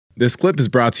This clip is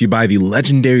brought to you by the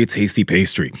legendary Tasty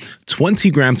Pastry.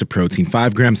 20 grams of protein,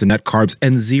 5 grams of net carbs,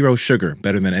 and 0 sugar.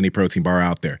 Better than any protein bar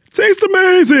out there. Tastes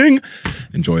amazing.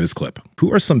 Enjoy this clip.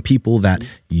 Who are some people that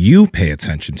you pay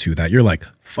attention to that you're like,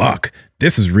 fuck,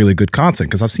 this is really good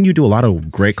content? Because I've seen you do a lot of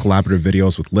great collaborative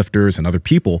videos with lifters and other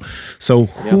people. So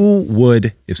who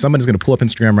would, if somebody's going to pull up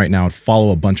Instagram right now and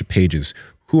follow a bunch of pages,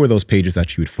 who are those pages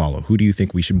that you would follow? Who do you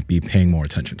think we should be paying more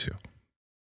attention to?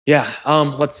 Yeah,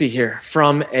 let's see here.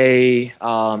 From a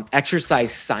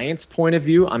exercise science point of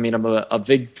view, I mean, I'm a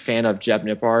big fan of Jeb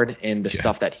Nippard and the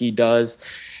stuff that he does.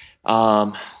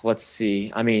 Let's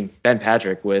see. I mean, Ben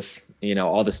Patrick with,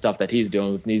 all the stuff that he's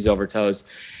doing with knees over toes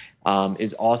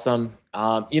is awesome.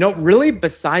 Really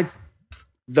besides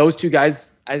those two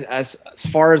guys, as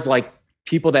far as like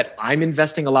people that I'm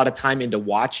investing a lot of time into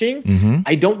watching,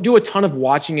 I don't do a ton of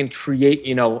watching and create,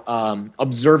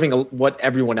 observing what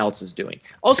everyone else is doing.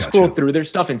 I'll scroll through their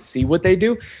stuff and see what they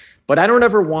do, but I don't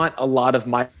ever want a lot of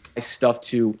my stuff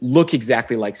to look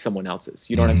exactly like someone else's.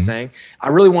 You know what I'm saying? I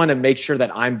really want to make sure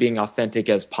that I'm being authentic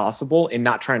as possible and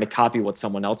not trying to copy what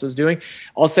someone else is doing.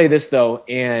 I'll say this though,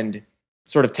 and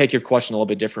sort of take your question a little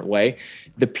bit different way.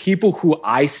 The people who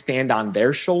I stand on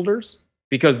their shoulders,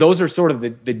 because those are sort of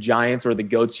the giants or the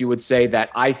goats, you would say, that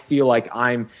I feel like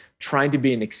I'm trying to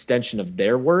be an extension of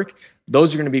their work.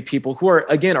 Those are going to be people who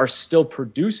are still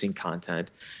producing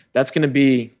content. That's going to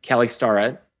be Kelly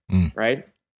Starrett, right?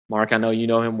 Mark, I know you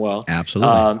know him well.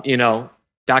 Absolutely.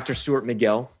 Dr. Stuart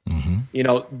Miguel.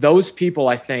 Those people,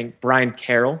 I think, Brian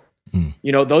Carroll,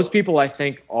 those people I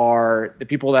think are the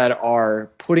people that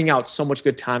are putting out so much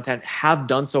good content, have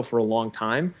done so for a long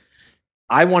time.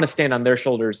 I want to stand on their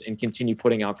shoulders and continue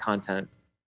putting out content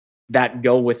that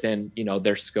go within,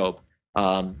 their scope.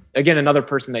 Again, another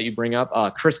person that you bring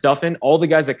up, Chris Duffin, all the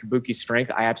guys at Kabuki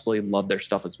Strength, I absolutely love their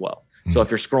stuff as well. So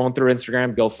if you're scrolling through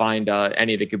Instagram, go find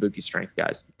any of the Kabuki Strength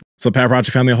guys. So Power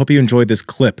Project family, I hope you enjoyed this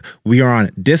clip. We are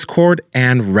on Discord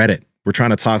and Reddit. We're trying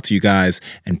to talk to you guys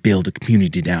and build a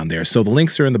community down there. So the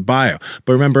links are in the bio.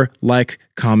 But remember, like,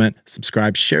 comment,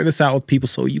 subscribe, share this out with people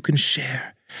so you can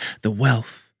share the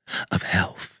wealth of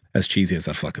health. As cheesy as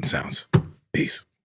that fucking sounds. Peace.